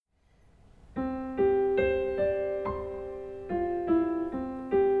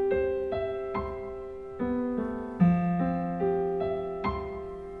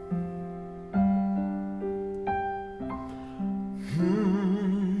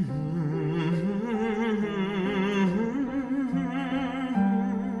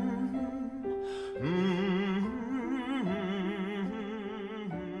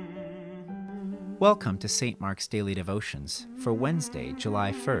Welcome to St. Mark's Daily Devotions for Wednesday,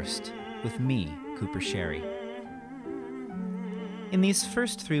 July 1st, with me, Cooper Sherry. In these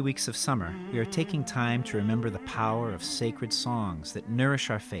first 3 weeks of summer, we are taking time to remember the power of sacred songs that nourish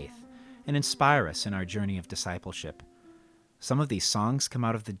our faith and inspire us in our journey of discipleship. Some of these songs come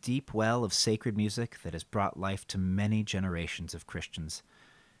out of the deep well of sacred music that has brought life to many generations of Christians,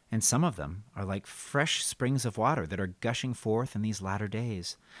 and some of them are like fresh springs of water that are gushing forth in these latter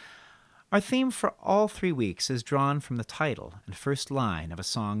days. Our theme for all 3 weeks is drawn from the title and first line of a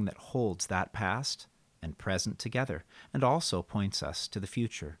song that holds that past and present together and also points us to the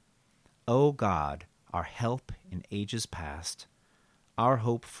future. O God, our help in ages past, our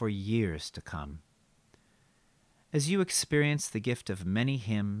hope for years to come. As you experience the gift of many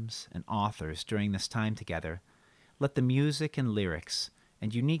hymns and authors during this time together, let the music and lyrics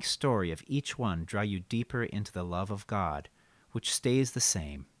and unique story of each one draw you deeper into the love of God, which stays the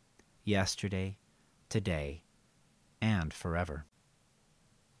same yesterday, today, and forever.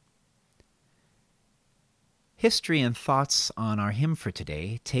 History and thoughts on our hymn for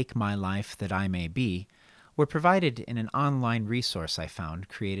today, Take My Life That I May Be, were provided in an online resource I found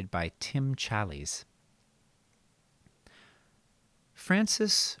created by Tim Challies.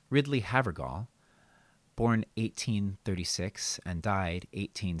 Francis Ridley Havergal, born 1836 and died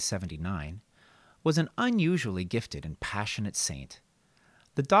 1879, was an unusually gifted and passionate saint.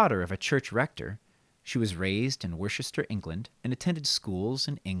 The daughter of a church rector, she was raised in Worcester, England, and attended schools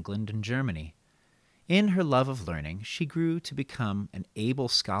in England and Germany. In her love of learning, she grew to become an able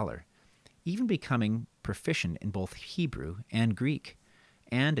scholar, even becoming proficient in both Hebrew and Greek,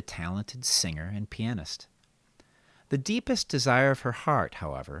 and a talented singer and pianist. The deepest desire of her heart,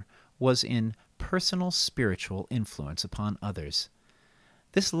 however, was in personal spiritual influence upon others.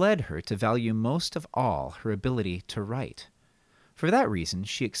 This led her to value most of all her ability to write. For that reason,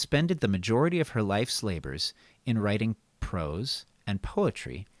 she expended the majority of her life's labors in writing prose and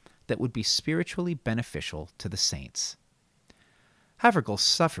poetry that would be spiritually beneficial to the saints. Havergal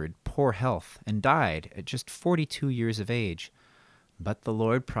suffered poor health and died at just 42 years of age, but the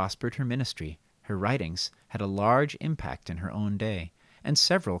Lord prospered her ministry. Her writings had a large impact in her own day, and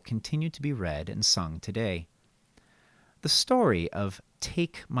several continue to be read and sung today. The story of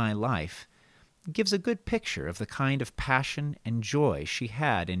Take My Life gives a good picture of the kind of passion and joy she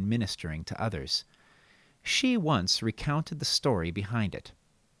had in ministering to others. She once recounted the story behind it.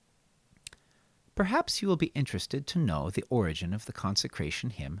 Perhaps you will be interested to know the origin of the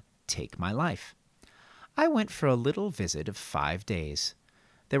consecration hymn, Take My Life. I went for a little visit of 5 days.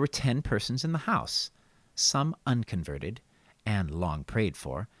 There were 10 persons in the house, some unconverted and long prayed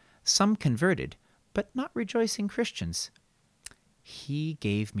for, some converted but not rejoicing Christians. He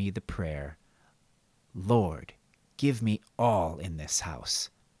gave me the prayer, Lord, give me all in this house.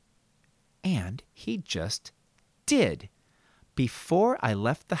 And he just did. Before I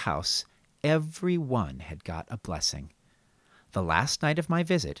left the house, every one had got a blessing. The last night of my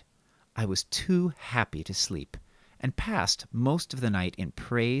visit, I was too happy to sleep, and passed most of the night in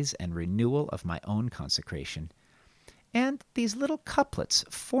praise and renewal of my own consecration. And these little couplets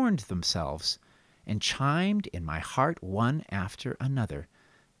formed themselves, and chimed in my heart one after another,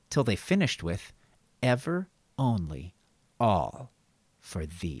 till they finished with, Ever, only, all for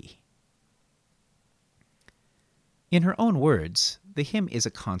thee. In her own words, the hymn is a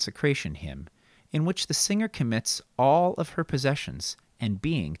consecration hymn, in which the singer commits all of her possessions and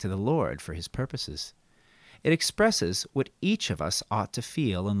being to the Lord for his purposes. It expresses what each of us ought to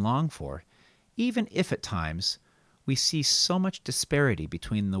feel and long for, even if at times we see so much disparity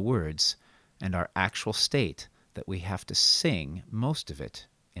between the words and our actual state that we have to sing most of it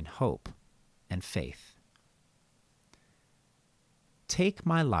in hope and faith. Take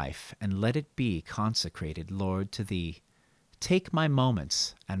my life and let it be consecrated, Lord, to thee. Take my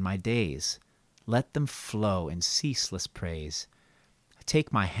moments and my days, let them flow in ceaseless praise.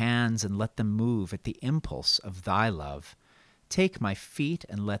 Take my hands and let them move at the impulse of thy love. Take my feet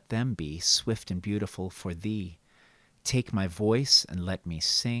and let them be swift and beautiful for thee. Take my voice and let me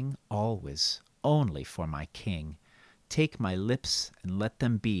sing always, only for my King. Take my lips and let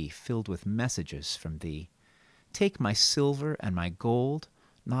them be filled with messages from thee. Take my silver and my gold,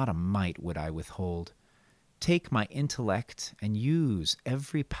 not a mite would I withhold. Take my intellect and use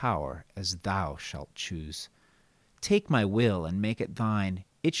every power as thou shalt choose. Take my will and make it thine,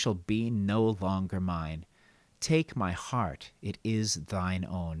 it shall be no longer mine. Take my heart, it is thine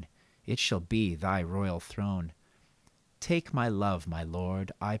own, it shall be thy royal throne. Take my love, my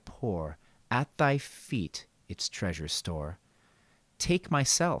Lord, I pour at thy feet its treasure store. Take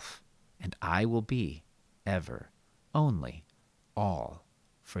myself, and I will be ever, only, all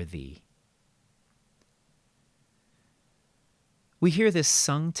for thee. We hear this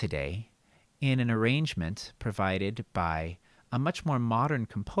sung today in an arrangement provided by a much more modern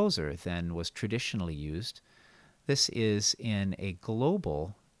composer than was traditionally used. This is in a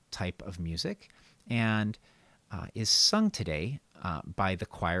global type of music and is sung today by the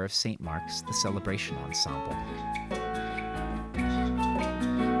Choir of St. Mark's, the Celebration Ensemble.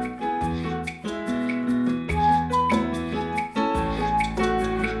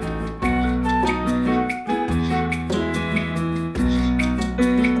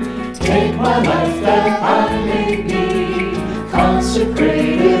 Take my life that I may be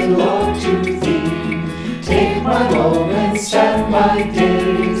consecrated, Lord, to Thee. Take my moments and my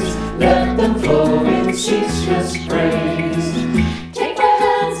days, let them flow in ceaseless praise. Take my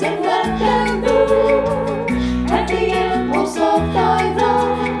hands and let them move at the impulse of Thy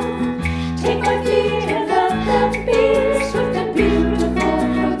love. Take my feet and let them be swift and beautiful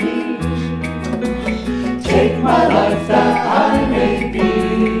for Thee. Take my life that I may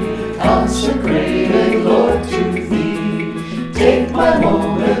be consecrated, Lord, to Thee. Take my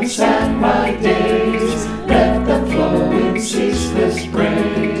moments and my days, let them flow in ceaseless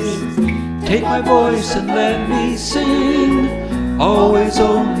praise. Take my voice and let me sing, always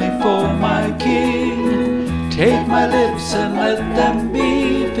only for my King. Take my lips and let them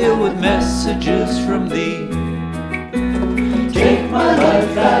be filled with messages from Thee. Take my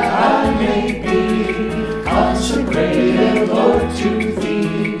life that I may be consecrated, Lord, to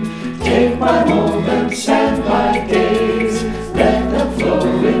Thee. Take my moments and my days, let them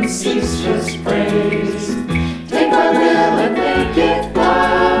flow in ceaseless praise. Take my will and make it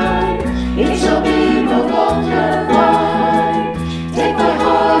Thine, it shall be no longer mine. Take my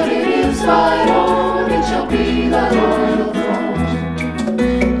heart, it is Thine own, it shall be Thy royal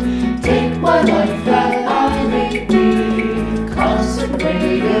throne. Take my life that I may be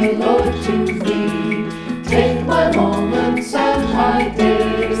consecrated, Lord, to Thee. Take my moments and my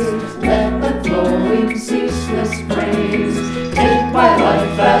days, let them flow in ceaseless praise. Take my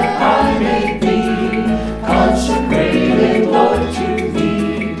life that I may be consecrated, Lord, to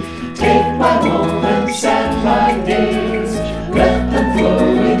Thee. Take my moments and my days, let them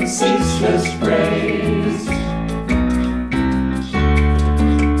flow in ceaseless praise.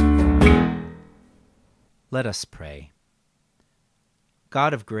 Let us pray.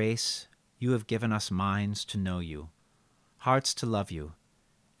 God of grace, You have given us minds to know You, hearts to love You,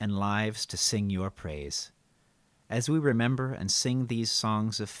 and lives to sing Your praise. As we remember and sing these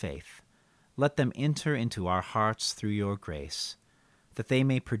songs of faith, let them enter into our hearts through Your grace, that they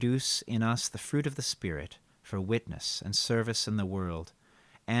may produce in us the fruit of the Spirit for witness and service in the world,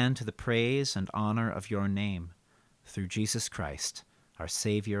 and to the praise and honor of Your name, through Jesus Christ, our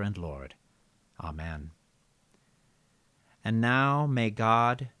Savior and Lord. Amen. And now may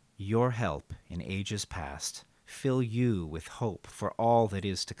God, Your help in ages past, fill you with hope for all that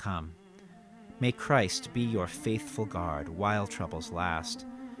is to come. May Christ be your faithful guard while troubles last,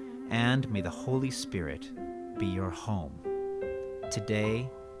 and may the Holy Spirit be your home, today,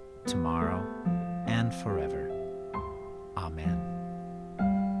 tomorrow, and forever. Amen.